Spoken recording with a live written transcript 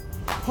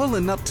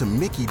Pulling up to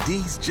Mickey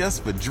D's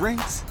just for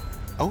drinks?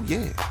 Oh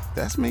yeah,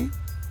 that's me.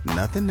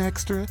 Nothing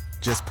extra,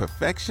 just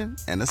perfection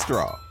and a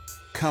straw.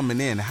 Coming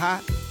in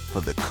hot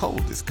for the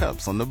coldest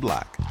cups on the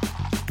block.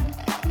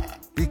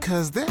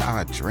 Because there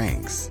are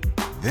drinks.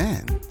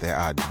 Then there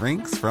are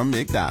drinks from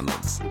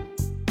McDonald's.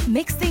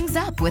 Mix things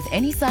up with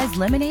any size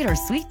lemonade or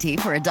sweet tea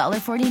for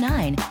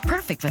 $1.49.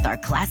 Perfect with our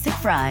classic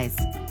fries.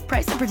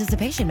 Price and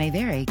participation may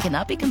vary.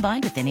 Cannot be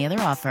combined with any other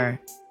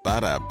offer.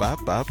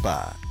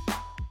 Ba-da-ba-ba-ba.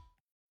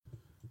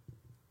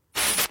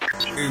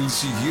 El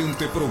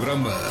siguiente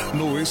programa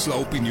no es la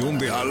opinión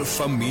de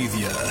Alpha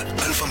Media.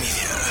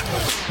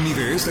 Ni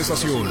de esta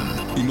estación.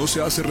 Y no se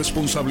hace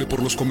responsable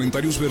por los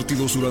comentarios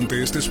vertidos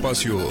durante este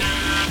espacio.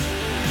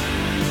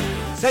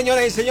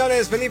 Señoras y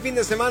señores, feliz fin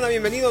de semana.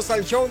 Bienvenidos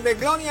al show de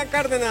Gloria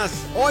Cárdenas.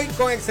 Hoy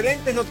con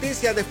excelentes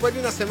noticias después de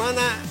una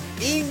semana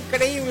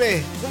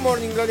increíble. Good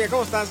morning, Gloria,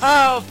 ¿cómo estás?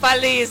 Oh,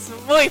 feliz,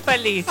 muy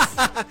feliz.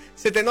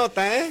 Se te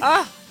nota, ¿eh?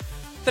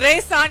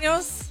 3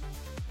 años,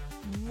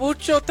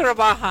 mucho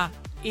trabajo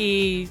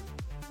y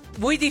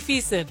muy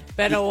difícil,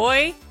 pero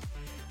hoy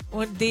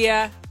un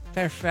día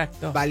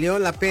perfecto. Valió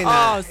la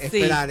pena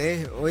esperar, sí.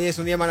 ¿eh? Hoy es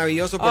un día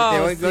maravilloso porque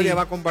hoy Gloria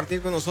va a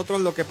compartir con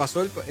nosotros lo que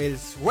pasó el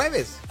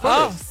jueves.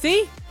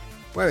 Sí.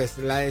 Jueves,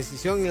 la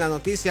decisión y la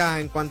noticia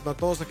en cuanto a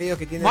todos aquellos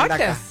que tienen Martes.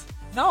 DACA.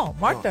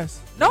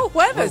 Martes. No,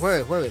 jueves.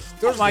 No, jueves.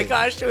 Oh my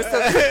gosh,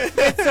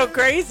 it's so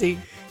crazy.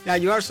 Yeah,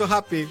 you are so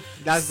happy.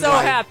 That's so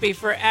right. happy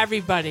for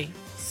everybody.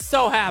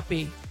 So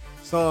happy.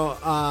 So,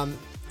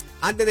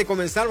 antes de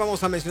comenzar,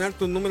 vamos a mencionar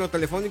tu número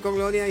telefónico,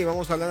 Gloria, y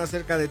vamos a hablar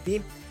acerca de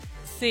ti.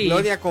 Sí.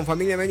 Gloria con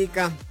Familia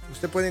América.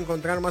 Usted puede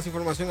encontrar más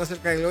información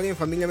acerca de Gloria en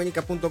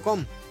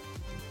familiaamerica.com.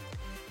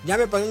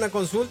 Llame para una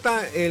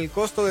consulta. El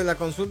costo de la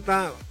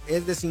consulta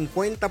es de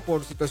 $50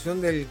 por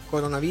situación del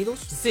coronavirus.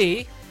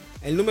 Sí.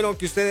 El número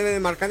que usted debe de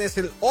marcar es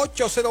el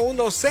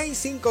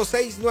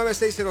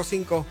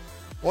 801-656-9605.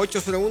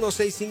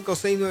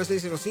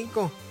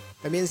 801-656-9605.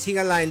 También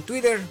sígala en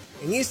Twitter,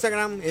 en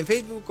Instagram, en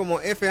Facebook como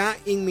FA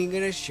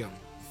Immigration.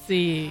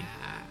 Sí.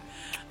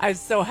 I'm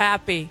so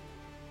happy.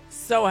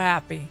 So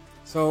happy.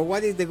 So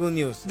what is the good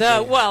news?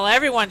 Well,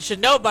 everyone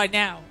should know by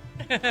now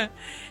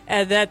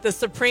and that the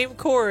Supreme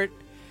Court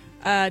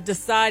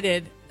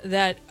decided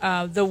that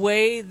the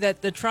way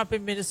that the Trump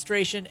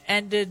administration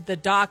ended the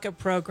DACA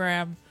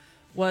program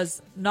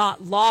was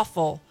not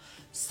lawful.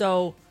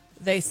 So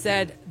they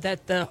said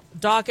that the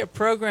DACA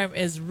program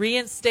is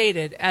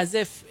reinstated as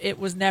if it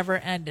was never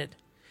ended.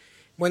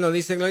 Bueno,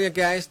 dice Gloria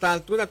que a esta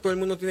altura todo el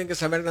mundo tiene que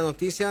saber la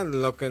noticia,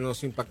 lo que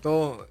nos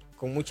impactó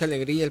con mucha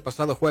alegría el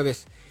pasado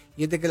jueves.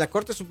 Y es de que la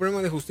Corte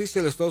Suprema de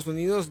Justicia de los Estados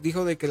Unidos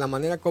dijo de que la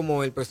manera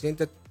como el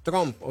presidente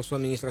Trump o su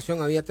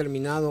administración había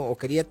terminado o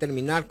quería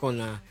terminar con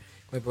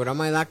el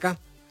programa de DACA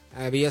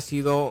había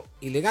sido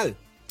ilegal.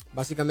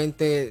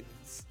 Básicamente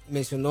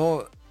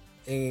mencionó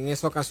en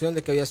esa ocasión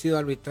de que había sido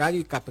arbitrario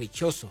y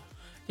caprichoso.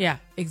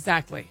 Yeah,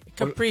 exactly.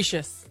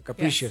 Capricious.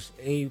 Capricious.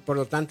 Yes. Y por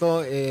lo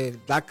tanto,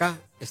 DACA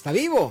está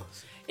vivo.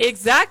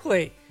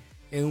 Exactly.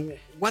 And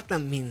what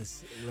that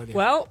means, Gloria?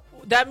 Well,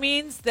 that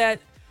means that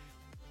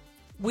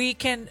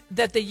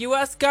that the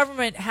U.S.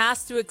 government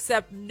has to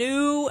accept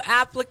new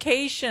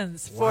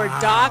applications for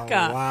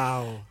DACA.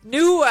 Wow.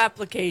 New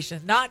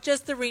applications, not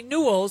just the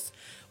renewals,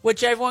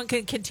 which everyone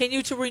can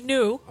continue to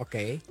renew.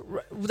 Okay.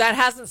 That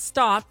hasn't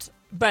stopped,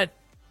 but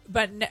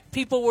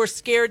people were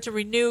scared to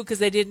renew because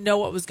they didn't know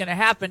what was going to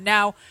happen.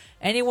 Now,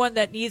 anyone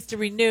that needs to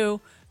renew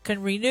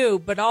can renew,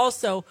 but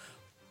also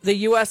the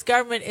U.S.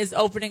 government is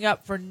opening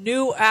up for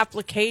new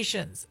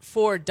applications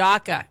for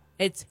DACA.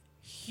 It's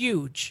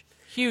huge.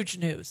 Huge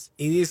news.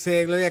 Y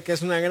dice Gloria que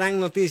es una gran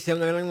noticia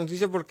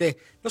porque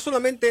no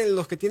solamente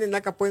los que tienen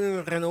DACA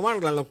pueden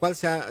renovarla, lo cual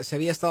se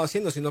había estado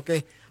haciendo, sino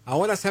que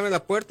ahora se abre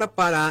la puerta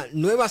para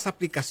nuevas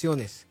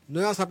aplicaciones.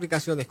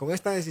 Con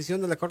esta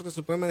decisión de la Corte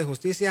Suprema de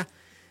Justicia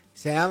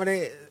se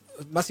abre,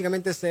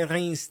 básicamente se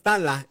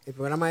reinstala el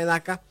programa de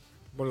DACA.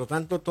 Por lo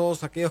tanto,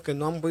 todos aquellos que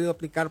no han podido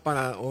aplicar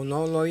o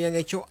no lo habían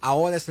hecho,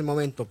 ahora es el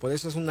momento. Por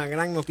eso es una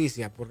gran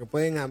noticia, porque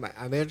pueden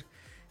haber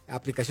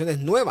aplicaciones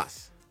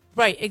nuevas.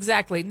 Right,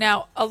 exactly.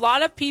 Now, a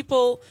lot of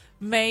people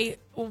may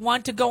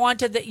want to go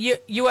onto the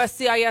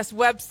USCIS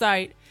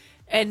website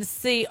and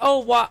see,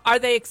 are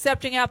they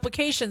accepting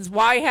applications?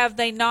 Why have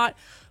they not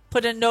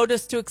put a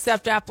notice to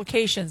accept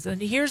applications?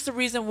 And here's the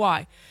reason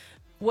why.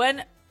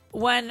 When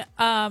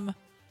the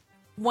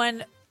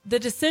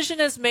decision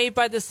is made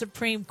by the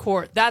Supreme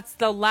Court, that's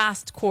the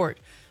last court.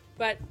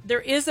 But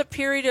there is a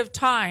period of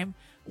time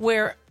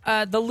where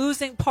the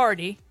losing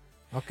party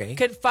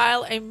can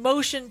file a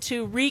motion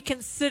to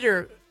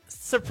reconsider,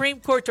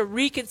 Supreme Court to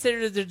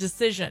reconsider the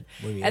decision.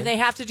 And they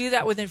have to do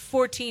that within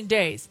 14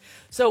 days.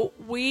 So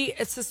we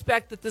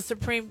suspect that the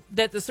Supreme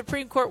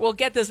Court will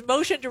get this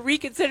motion to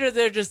reconsider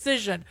their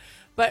decision.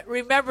 But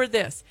remember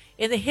this,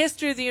 in the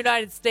history of the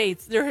United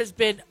States, there has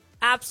been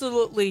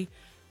absolutely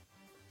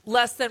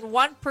less than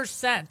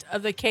 1%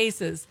 of the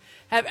cases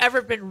have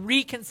ever been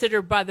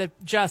reconsidered by the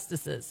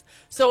justices.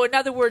 So in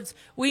other words,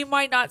 we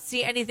might not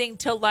see anything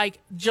till like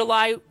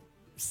July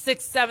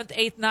 6th, 7th,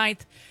 8th,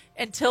 9th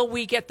until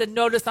we get the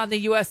notice on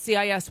the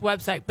USCIS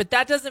website. But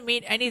that doesn't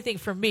mean anything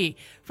for me.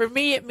 For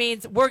me, it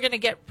means we're going to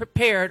get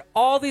prepared,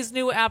 all these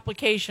new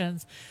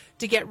applications,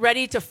 to get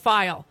ready to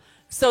file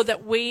so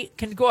that we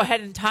can go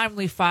ahead and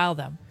timely file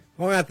them.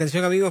 Pongan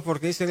atención, amigos,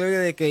 porque dice Gloria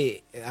de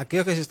que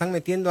aquellos que se están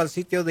metiendo al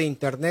sitio de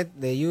internet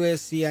de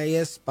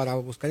USCIS para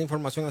buscar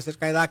información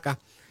acerca de DACA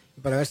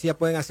y para ver si ya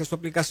pueden hacer su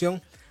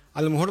aplicación,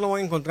 a lo mejor no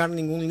van a encontrar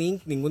ningún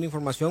link, ninguna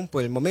información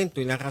por el momento.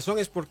 Y la razón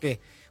es porque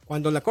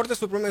cuando la Corte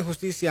Suprema de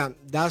Justicia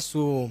da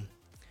su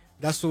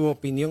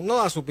opinión, no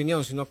da su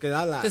opinión, sino que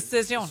da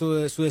su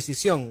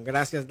decisión,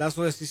 da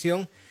su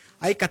decisión,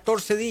 hay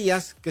 14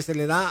 días que se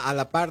le da a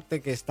la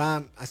parte que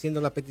está haciendo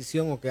la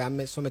petición o que ha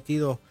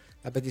sometido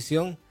la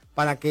petición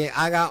para que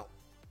haga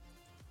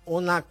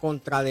una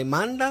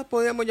contrademanda,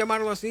 podríamos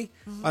llamarlo así,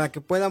 para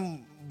que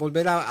puedan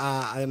volver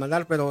a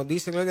demandar. Pero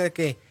dice Gloria de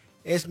que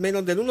es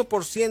menos del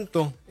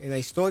 1% en la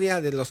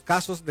historia de los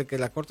casos de que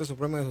la Corte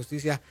Suprema de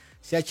Justicia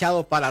se ha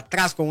echado para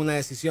atrás con una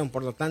decisión.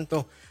 Por lo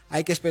tanto,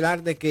 hay que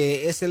esperar de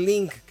que ese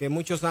link que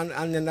muchos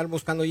han de andar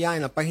buscando ya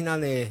en la página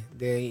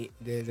del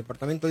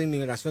Departamento de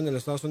Inmigración de los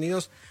Estados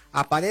Unidos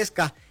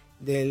aparezca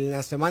de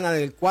la semana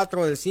del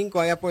 4 o del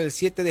 5, allá por el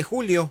 7 de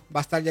julio,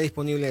 va a estar ya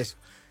disponible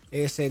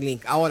ese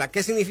link. Ahora,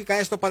 ¿qué significa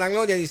esto para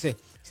Gloria? Dice,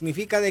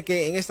 significa de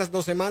que en estas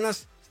 2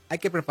 semanas hay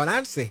que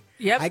prepararse,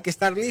 hay que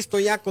estar listo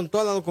ya con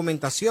toda la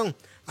documentación.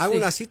 Haga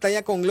una cita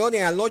ya con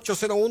Gloria al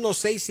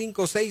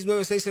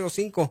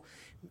 801-656-9605.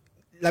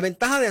 La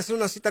ventaja de hacer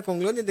una cita con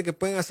Gloria es de que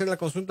pueden hacer la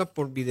consulta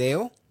por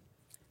video,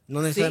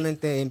 no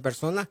necesariamente en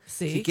persona.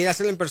 Si quiere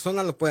hacerlo en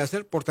persona, lo puede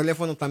hacer por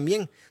teléfono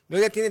también.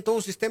 Gloria tiene todo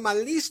un sistema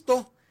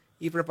listo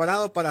y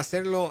preparado para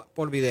hacerlo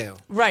por video.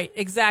 Right,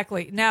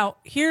 exactly. Now,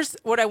 here's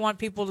what I want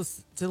people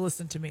to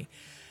listen to me.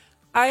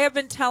 I have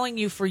been telling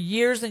you for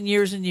years and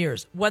years and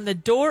years, when the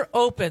door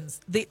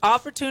opens, the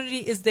opportunity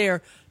is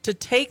there to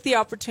take the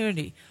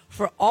opportunity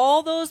for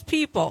all those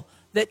people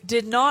that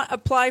did not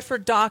apply for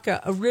DACA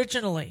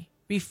originally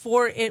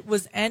before it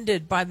was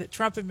ended by the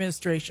Trump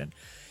administration.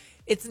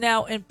 It's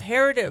now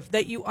imperative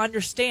that you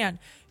understand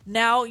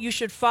now you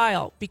should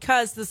file,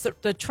 because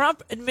the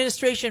Trump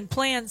administration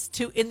plans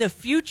to, in the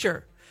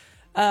future,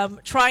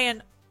 try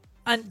and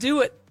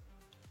undo it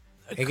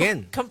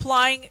again,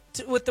 complying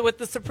with what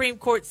the Supreme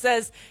Court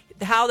says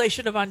how they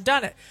should have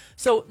undone it.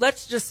 So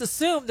let's just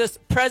assume this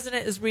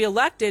president is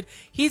reelected.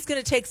 He's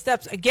going to take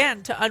steps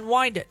again to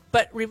unwind it.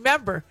 But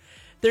remember,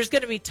 there's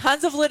going to be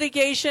tons of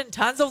litigation,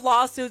 tons of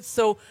lawsuits.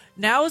 So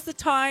now is the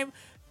time.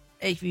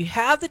 If you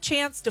have the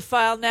chance to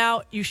file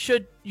now, you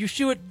should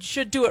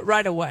do it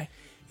right away.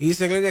 Y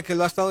dice Gloria que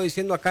lo ha estado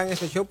diciendo acá en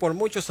este show por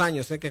muchos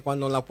años, que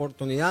cuando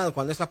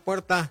cuando esa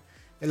puerta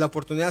de la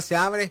oportunidad se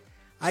abre,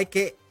 hay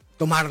que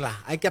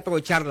tomarla, hay que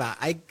aprovecharla,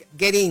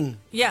 get in.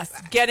 Yes,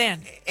 get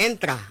in.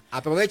 Entra,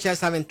 aprovecha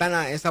esa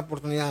ventana, esa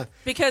oportunidad.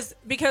 Because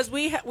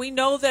we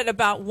know that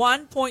about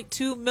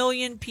 1.2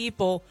 million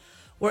people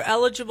were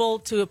eligible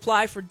to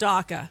apply for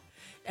DACA,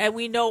 and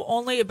we know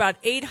only about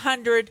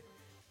 800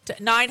 to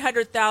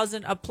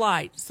 900,000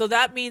 applied. So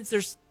that means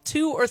there's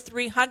 200,000 or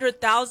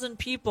 300,000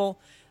 people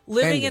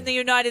living in the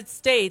United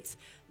States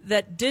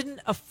that didn't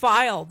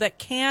file, that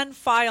can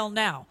file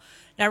now.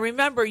 Now,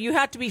 remember, you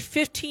have to be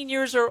 15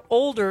 years or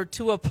older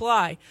to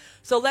apply.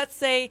 So let's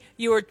say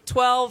you were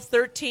 12,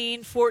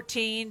 13,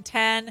 14,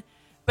 10,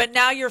 but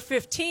now you're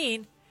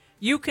 15,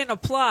 you can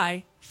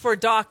apply for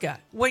DACA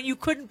when you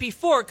couldn't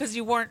before because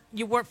you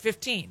weren't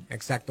 15.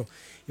 Exacto.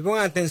 Y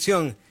pongan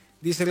atención,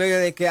 dice Gloria,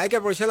 de que hay que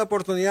aprovechar la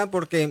oportunidad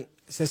porque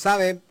se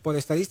sabe por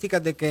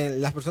estadísticas de que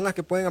las personas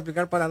que pueden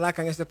aplicar para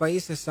DACA en este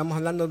país, estamos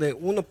hablando de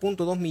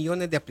 1.2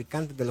 millones de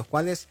aplicantes, de los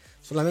cuales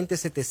solamente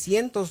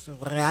 700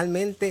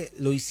 realmente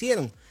lo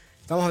hicieron.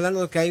 Estamos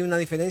hablando de que hay una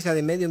diferencia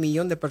de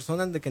 500,000 de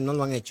personas de que no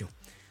lo han hecho.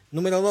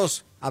 Número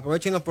 2,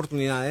 aprovechen la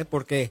oportunidad,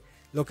 porque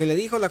lo que le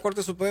dijo la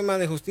Corte Suprema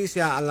de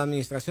Justicia a la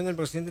administración del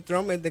presidente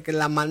Trump es de que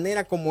la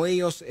manera como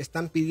ellos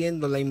están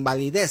pidiendo la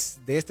invalidez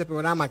de este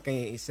programa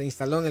que se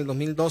instaló en el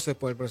 2012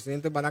 por el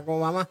presidente Barack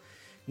Obama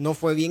no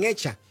fue bien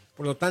hecha.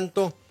 Por lo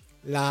tanto,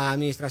 la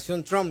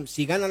administración Trump,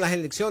 si gana las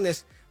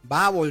elecciones,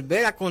 va a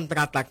volver a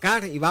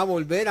contraatacar y va a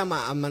volver a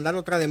mandar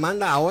otra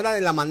demanda, ahora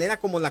de la manera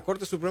como la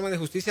Corte Suprema de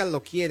Justicia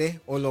lo quiere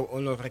o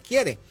lo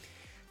requiere.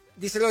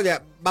 Dice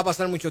Gloria, va a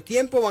pasar mucho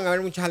tiempo, van a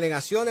haber muchas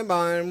alegaciones, van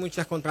a haber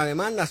muchas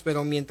contrademandas,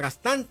 pero mientras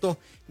tanto,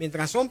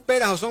 mientras son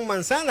peras o son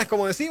manzanas,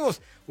 como decimos,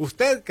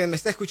 usted que me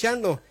está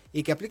escuchando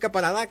y que aplica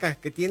para DACA,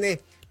 que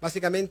tiene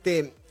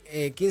básicamente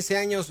 15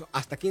 años,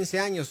 hasta 15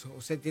 años,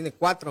 usted tiene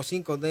 4,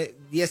 5,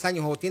 10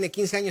 años o tiene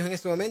 15 años en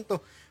este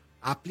momento,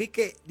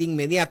 aplique de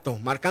inmediato,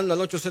 marcando al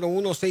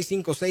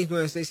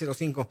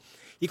 801-656-9605.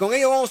 Y con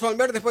ello vamos a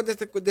volver después de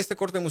este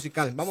corte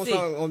musical. Vamos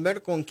a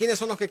volver con quiénes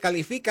son los que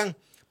califican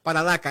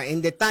para DACA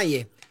en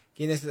detalle.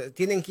 Quienes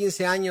tienen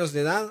 15 años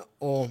de edad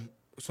o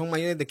son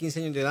mayores de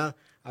 15 años de edad,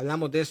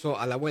 hablamos de eso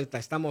a la vuelta.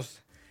 Estamos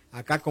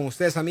acá con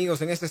ustedes,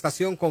 amigos, en esta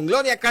estación con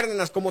Gloria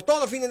Cárdenas, como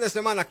todos los fines de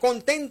semana,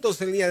 contentos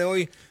el día de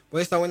hoy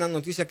por esta buena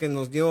noticia que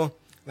nos dio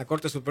la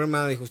Corte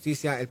Suprema de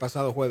Justicia el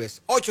pasado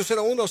jueves.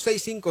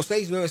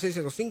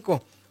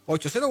 801-656-9605,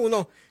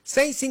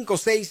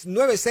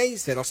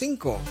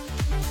 801-656-9605.